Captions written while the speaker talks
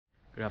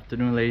Good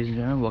afternoon, ladies and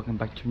gentlemen. Welcome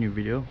back to a new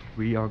video.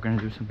 We are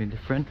gonna do something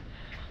different.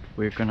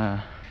 I'm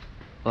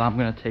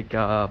gonna take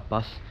a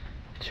bus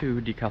to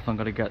Decathlon.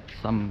 Gotta get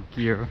some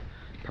gear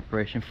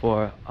preparation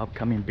for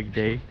upcoming big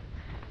day.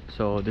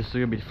 So this is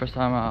gonna be the first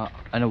time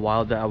in a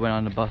while that I went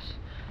on the bus.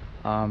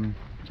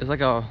 It's like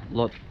a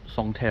lot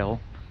song tail,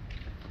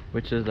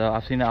 which is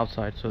I've seen it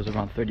outside, so it's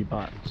around 30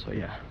 baht. So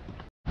yeah.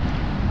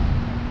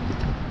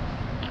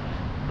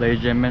 Ladies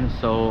and gentlemen,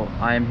 so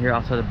I am here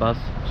outside the bus.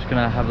 Just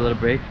gonna have a little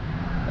break.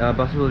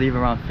 Bus will leave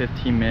around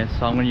 15 minutes,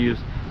 so I'm going to use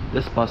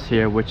this bus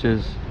here, which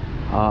is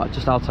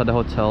just outside the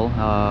hotel,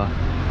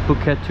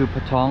 Phuket to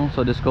Patong.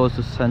 So this goes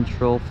to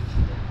central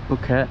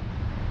Phuket,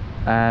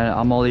 and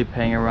I'm only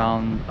paying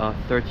around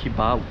 30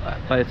 baht,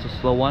 but it's a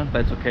slow one,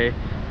 but it's okay.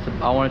 So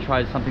I want to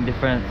try something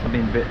different,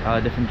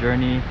 different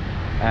journey,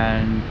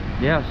 and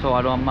yeah, so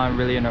I'm not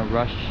really in a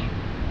rush,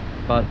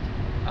 but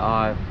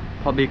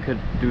probably could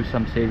do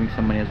saving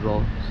some money as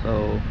well.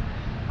 So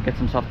get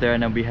some stuff there,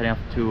 and then we'll be heading off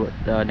to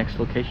the next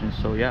location.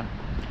 So yeah,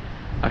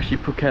 actually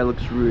Phuket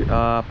looks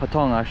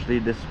Patong, actually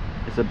this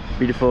is a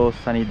beautiful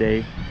sunny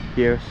day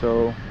here,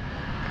 so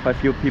quite a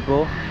few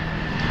people.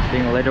 I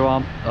think later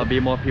on there'll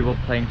be more people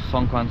playing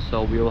Songkran,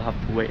 so we will have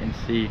to wait and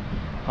see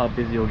how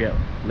busy you'll get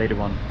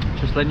later on.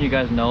 Just letting you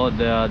guys know,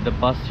 the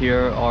bus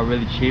here are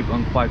really cheap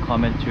and quite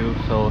common too,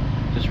 so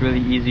just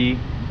really easy,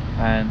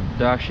 and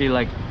they're actually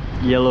like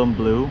yellow and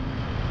blue.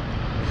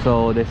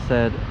 So they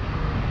said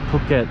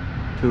Phuket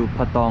to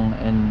Patong,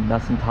 and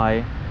that's in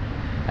Thai,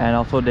 and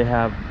also they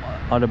have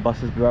other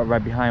buses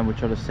right behind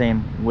which are the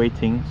same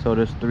waiting, so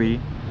there's 3,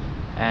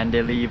 and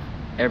they leave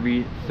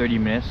every 30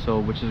 minutes, so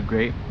which is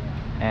great.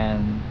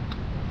 And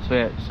so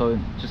yeah, so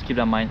just keep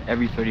that in mind,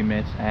 every 30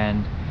 minutes,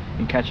 and you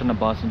can catch on the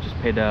bus and just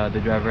pay the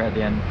driver at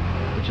the end,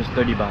 which is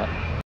 30 baht.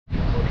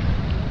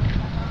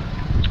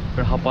 We're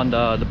gonna hop on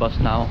the bus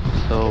now.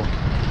 So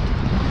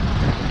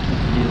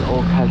these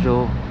old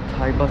casual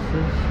Thai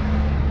buses,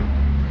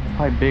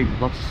 quite big,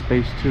 lots of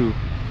space too.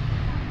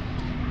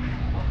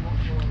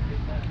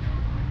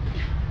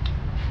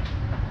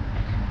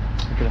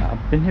 Look at that.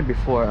 I've been here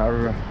before.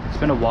 It's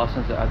been a while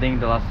since I think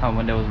the last time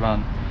when there was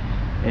around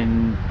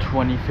in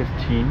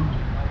 2015,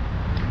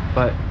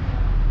 but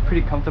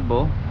pretty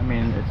comfortable. I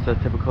mean, it's a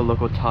typical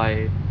local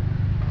Thai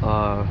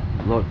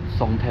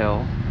song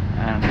tail,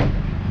 and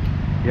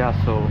yeah,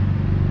 so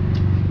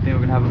I think we're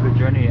gonna have a good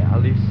journey,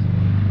 at least.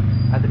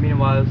 At the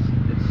meanwhile,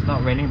 it's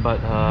not raining,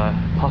 but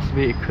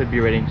possibly it could be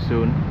raining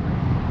soon.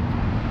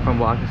 From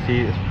what I can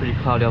see, it's pretty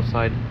cloudy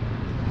outside.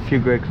 A few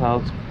gray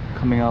clouds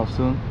coming out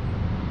soon,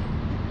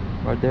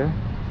 right there.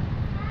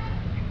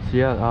 So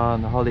yeah,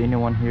 the Holiday Inn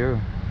one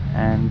here,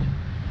 and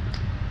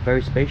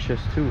very spacious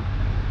too.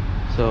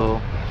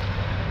 So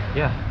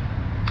yeah,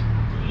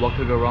 what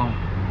could go wrong?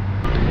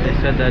 They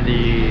said that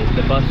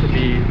the bus would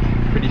be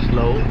pretty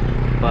slow,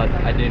 but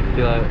I didn't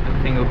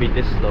think it would be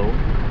this slow.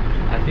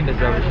 I think the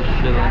driver's just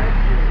chilling.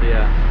 So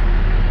yeah,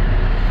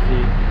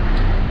 see,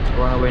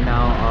 we're on our way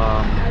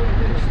now.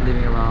 Just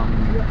leaving around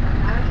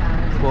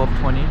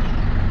 12:20.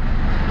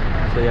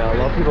 So yeah, a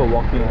lot of people are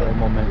walking at the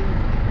moment.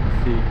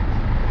 See,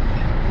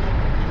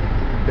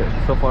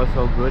 so far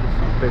so good.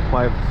 It's a bit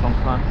quiet for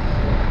Songkran.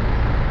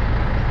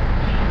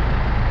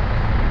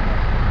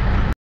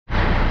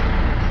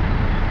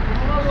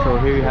 So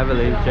here you have it,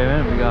 ladies and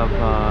gentlemen. We got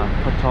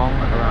Patong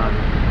around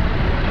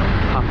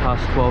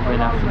 12:30 in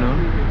the afternoon.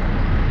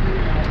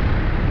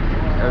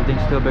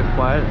 Everything's still a bit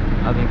quiet.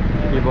 I think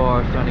people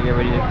are starting to get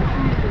ready to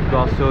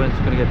go out soon. It's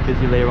going to get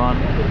busy later on.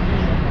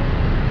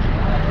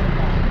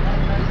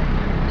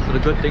 So the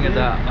good thing is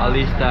that at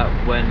least that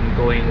when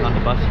going on the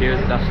bus here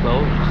that's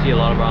slow, you see a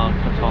lot around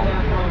Patong.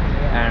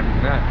 And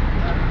yeah,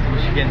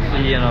 as you can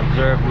see and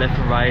observe left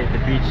and right, the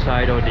beach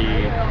side or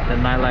the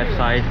nightlife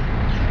side,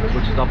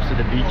 which is opposite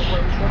the beach.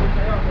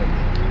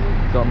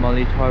 Got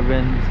Molly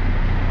Tarbins,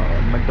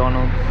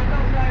 McDonald's,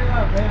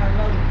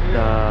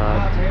 the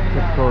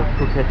typical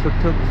Phuket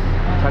tuk-tuks,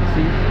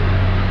 taxis.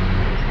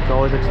 It's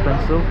always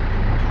expensive.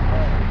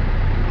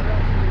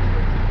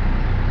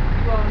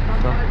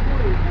 So,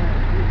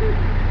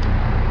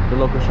 the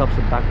local shops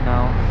are back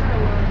now.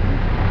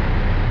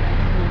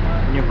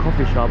 New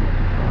coffee shop,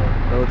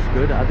 that looks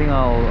good. I think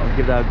I'll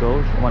give that a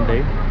go one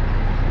day.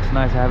 It's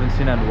nice, I haven't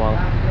seen it in a while.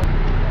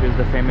 Here's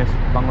the famous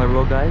Bangla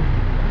Road guy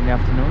in the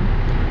afternoon.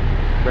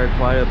 Very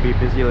quiet, it'll be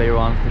busy later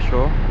on for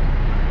sure.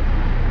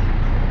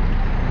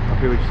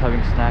 People just having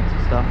snacks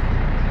and stuff.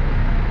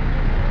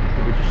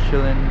 People just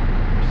chilling.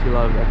 You see a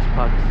lot of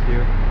expats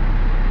here.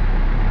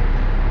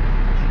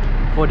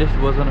 Before this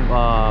wasn't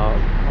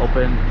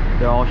open,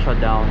 they're all shut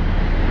down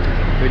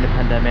during the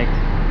pandemic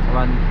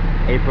around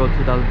April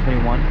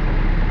 2021.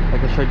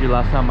 Like I showed you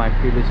last time in my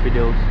previous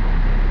videos.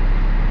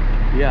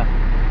 Yeah,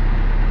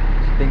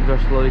 so things are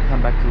slowly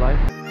coming back to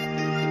life.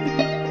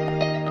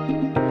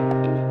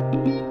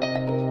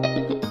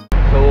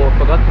 So I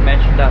forgot to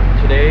mention that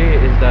today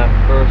is the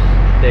first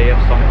day of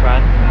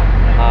Songkran.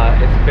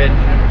 It's been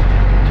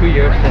 2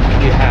 years since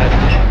we had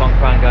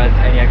Songkran, guys.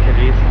 Any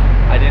activities?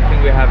 I didn't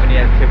think we have any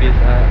activities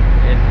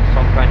in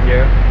Songkran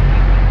here,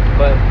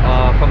 but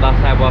from last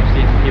time what I've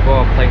seen, people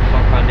are playing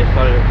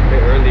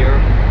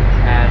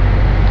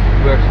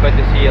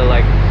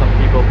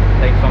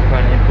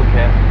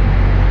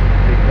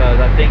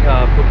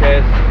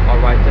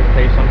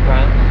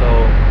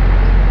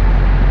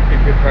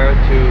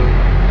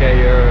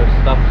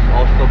stuff is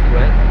all soaked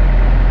wet.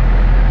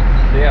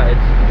 So yeah,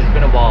 it's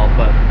been a while,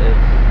 but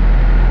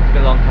it's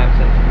been a long time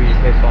since we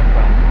played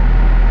Songkran.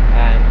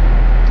 And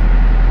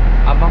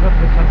I'm not gonna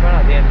play Songkran.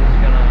 I think I'm just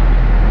gonna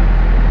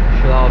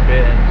chill out a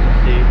bit and just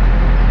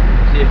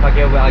see if I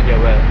get wet, I get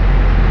wet.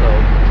 So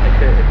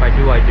if I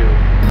do, I do.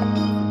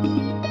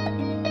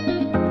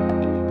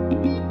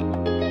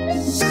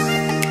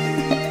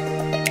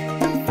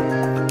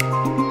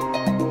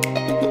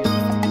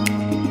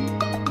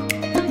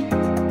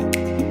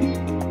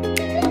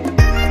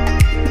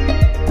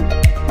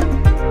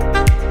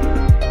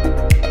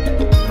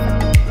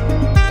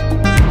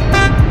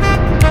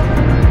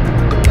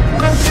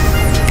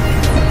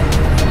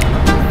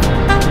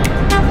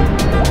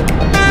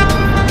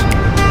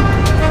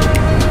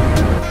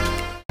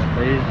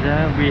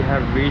 We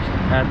have reached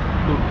at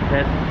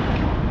Phuket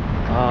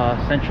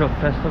Central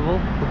Festival,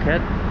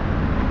 Phuket.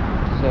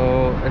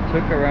 So it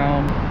took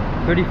around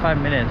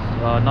 35 minutes,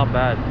 not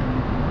bad.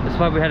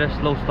 Despite we had a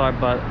slow start,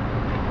 but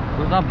it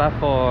was not bad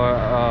for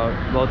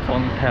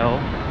Lotong Tel.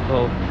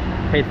 So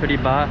paid 30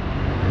 baht,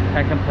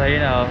 can't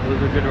complain. It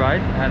was a good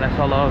ride and I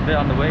saw a lot of it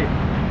on the way.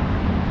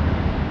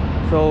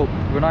 So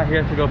we're not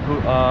here to go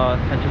to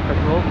Central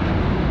Festival.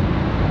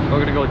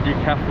 We're gonna go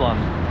Decathlon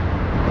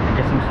and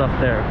get some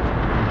stuff there.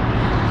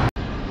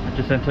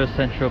 Just entered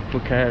Central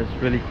Phuket.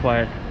 It's really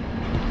quiet.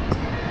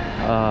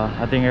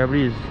 I think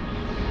everybody's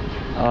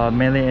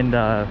mainly in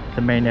the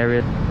main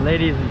area.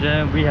 Ladies and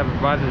gentlemen, we have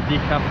arrived at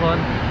Decathlon.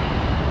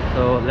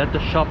 So let the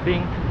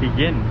shopping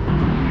begin.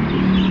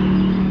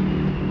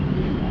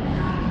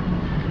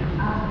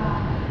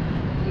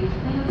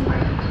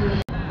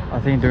 I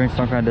think during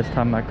Songkran this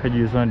time I could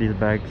use one of these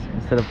bags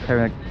instead of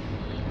carrying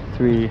like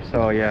 3.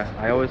 So yeah,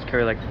 I always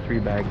carry like 3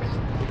 bags.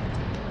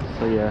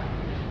 So yeah.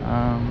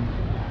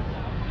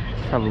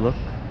 Have a look.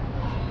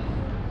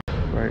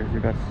 Right, we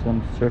got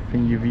some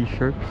surfing UV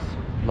shirts,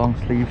 long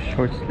sleeves,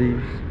 short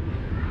sleeves.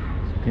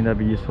 I think that'd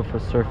be useful for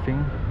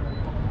surfing.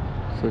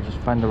 So just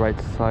find the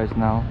right size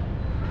now.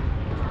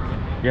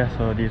 Yeah,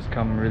 so these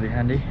come really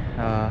handy.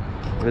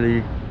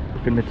 Really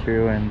good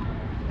material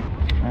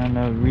and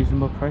a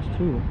reasonable price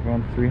too,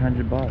 around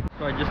 300 baht.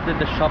 So I just did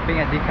the shopping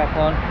at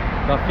Decathlon,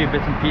 got a few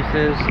bits and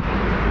pieces.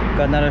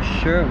 Got another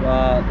shirt,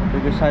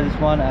 bigger size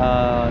this one,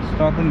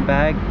 snorkeling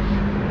bag.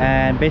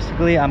 And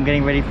basically I'm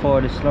getting ready for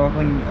the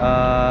snorkeling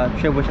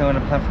trip, which I'm going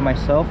to plan for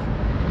myself.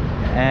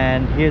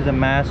 And here's a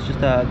mask,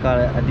 just got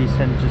a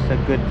decent, just a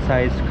good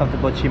size,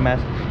 comfortable cheap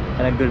mask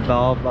and a good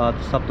valve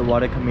to stop the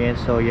water coming in.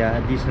 So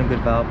yeah, a decent good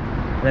valve.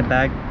 And a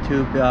bag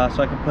too,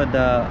 so I can put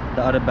the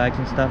other bags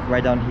and stuff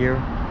right down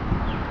here.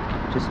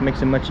 Just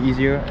makes it much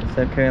easier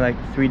instead of carrying like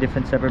 3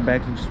 different separate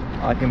bags.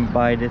 I can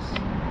buy this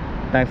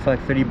bag for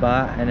like 30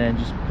 baht and then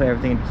just put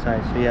everything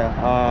inside. So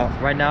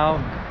yeah, right now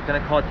I'm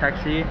gonna call a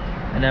taxi.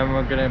 And then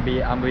I'm gonna be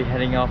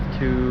heading off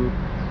to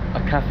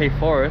a cafe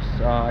forest.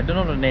 I don't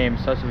know the name,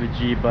 starts with a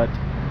G, but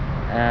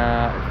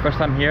first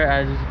time here,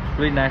 as it's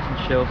really nice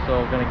and chill.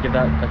 So I'm gonna give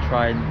that a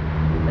try,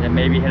 and then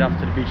maybe head off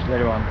to the beach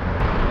later on.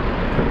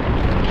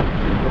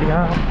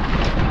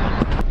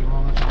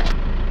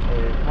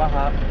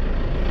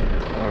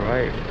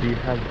 Alright, we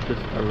have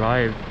just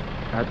arrived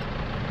at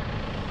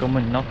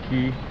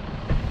Gomanaki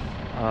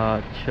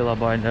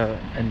Chilaba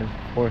in the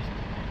forest,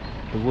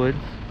 the woods.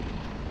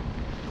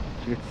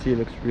 As you can see, it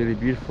looks really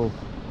beautiful.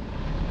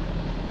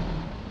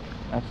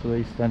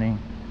 Absolutely stunning.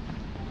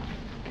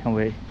 Can't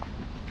wait.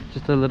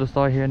 Just a little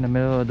star here in the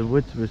middle of the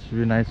woods, which is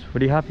really nice. What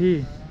do you have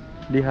here?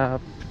 What do you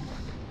have?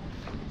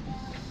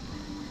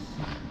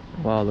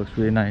 Wow, looks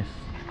really nice.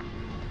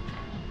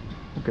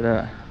 Look at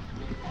that.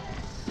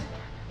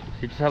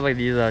 So you just have like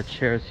these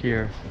chairs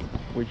here,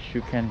 which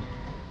you can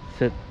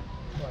sit.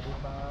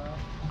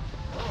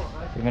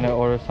 I'm gonna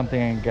order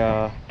something and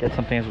get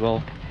something as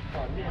well.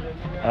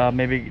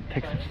 Maybe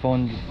take some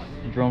phone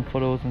drone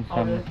photos and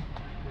some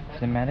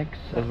cinematics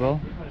as well.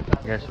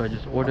 Yeah, so I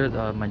just ordered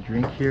my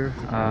drink here.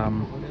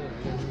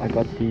 I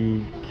got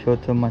the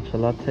Kyoto matcha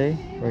latte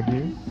right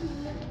here.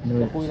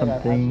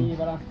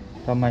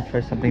 I might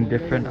try something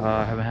different.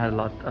 I haven't had a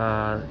lot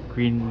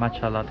green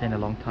matcha latte in a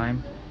long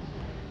time.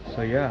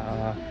 So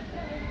yeah,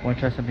 I want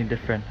to try something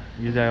different.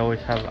 Usually I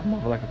always have, I'm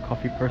more like a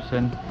coffee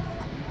person.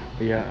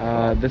 But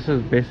yeah, this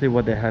is basically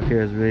what they have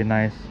here. Is really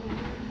nice.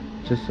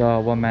 Just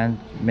one man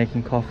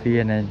making coffee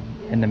and then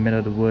in the middle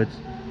of the woods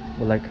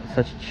with like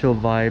such chill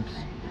vibes.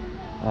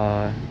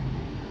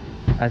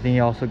 I think he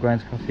also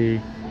grinds coffee.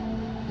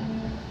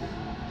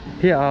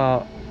 He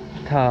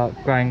ถ้า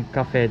grind ก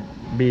าแฟ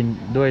บีน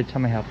ด้วยใช่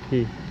ไหมครับ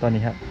พี่ตอน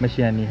นี้ครับไม่ใ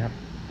ช่อันนี้ครับ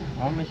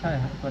อ๋อไม่ใช่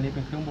ครับตัวนี้เ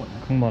ป็นเครื่องบด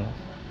เครื่องบด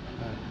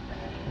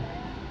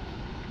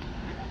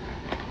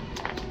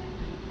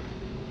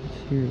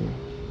ชื่อ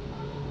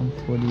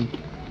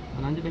140อั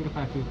นนั้นจะเป็นกาแฟ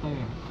ฟิลเตอร์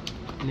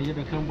อันนี้จะเ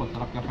ป็นเครื่องบดสำ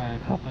หรับกาแฟ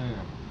ฟิลเตอร์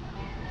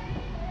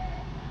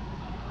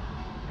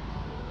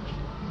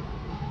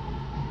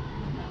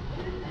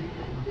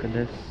Look at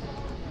this.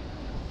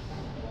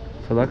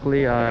 So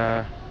luckily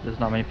there's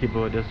not many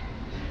people, just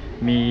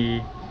me,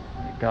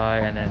 guy,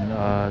 and then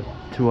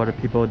 2 other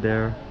people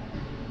there.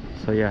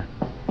 So yeah,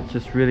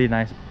 just really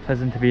nice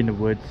pleasant to be in the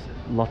woods,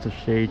 lots of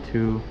shade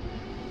too,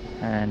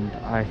 and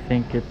I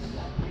think it's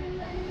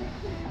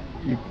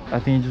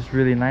just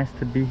really nice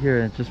to be here.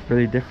 It's just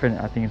really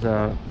different. I think it's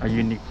a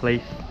unique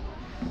place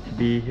to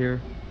be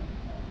here,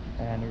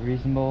 and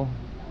reasonable,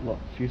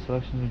 few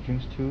selections of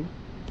drinks too.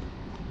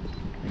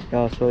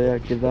 So yeah,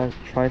 give that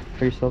a try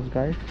for yourselves,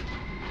 guys.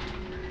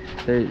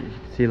 There you can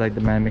see like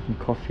the man making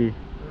coffee.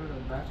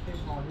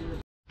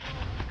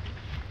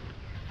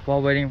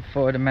 While waiting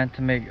for the man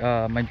to make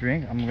my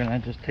drink, I'm gonna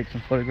just take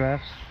some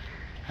photographs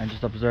and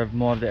just observe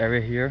more of the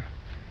area here.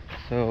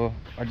 So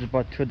I just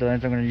bought two of the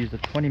lenses. I'm gonna use the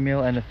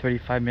 20mm and the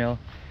 35mm.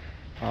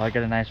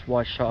 Get a nice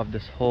wide shot of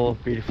this whole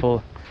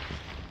beautiful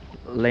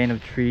lane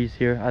of trees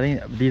here. I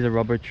think these are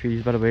rubber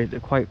trees, by the way. They're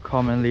quite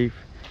commonly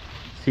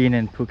seen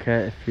in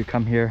Phuket if you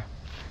come here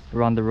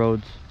around the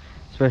roads,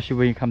 especially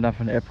when you come down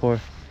from the airport.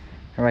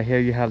 And right here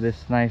you have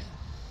this nice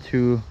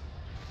two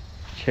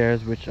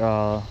chairs, which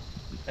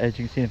as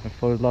you can see in the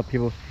photos, a lot of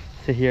people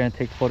sit here and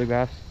take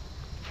photographs.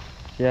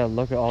 So yeah,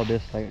 look at all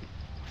this like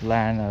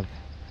land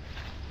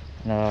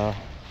of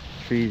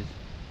trees.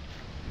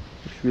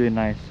 It's really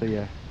nice. So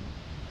yeah,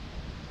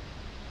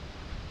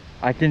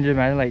 I can just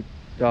imagine like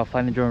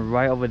flying the drone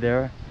right over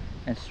there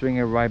and swinging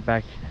it right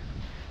back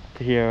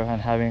to here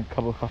and having a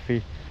cup of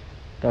coffee.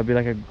 That would be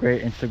like a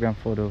great Instagram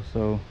photo.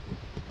 So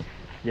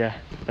yeah,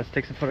 let's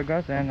take some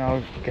photographs and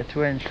I'll get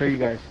to it and show you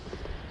guys.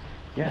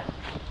 Yeah.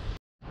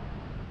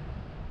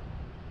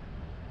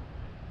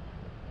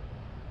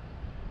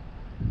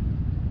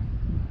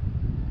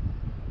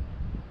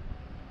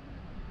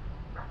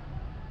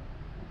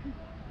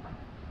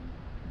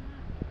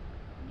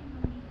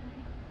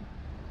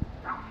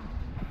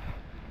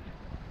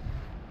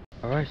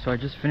 Alright, so I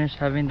just finished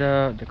having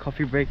the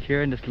coffee break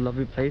here in this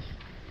lovely place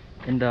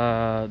in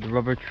the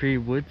rubber tree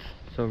woods.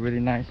 So really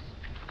nice.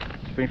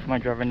 Just waiting for my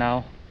driver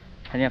now.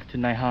 Heading up to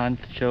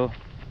Naihan to chill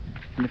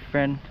with a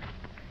friend,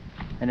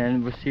 and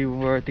then we'll see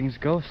where things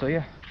go. So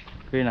yeah,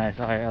 really nice.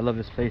 I love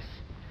this place.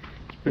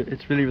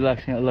 It's really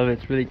relaxing. I love it.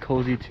 It's really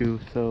cozy too.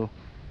 So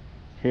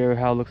here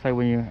how it looks like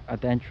when you're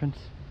at the entrance.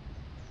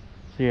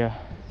 So yeah,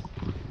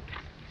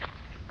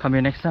 come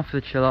here next time for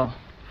the chill out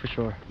for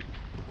sure.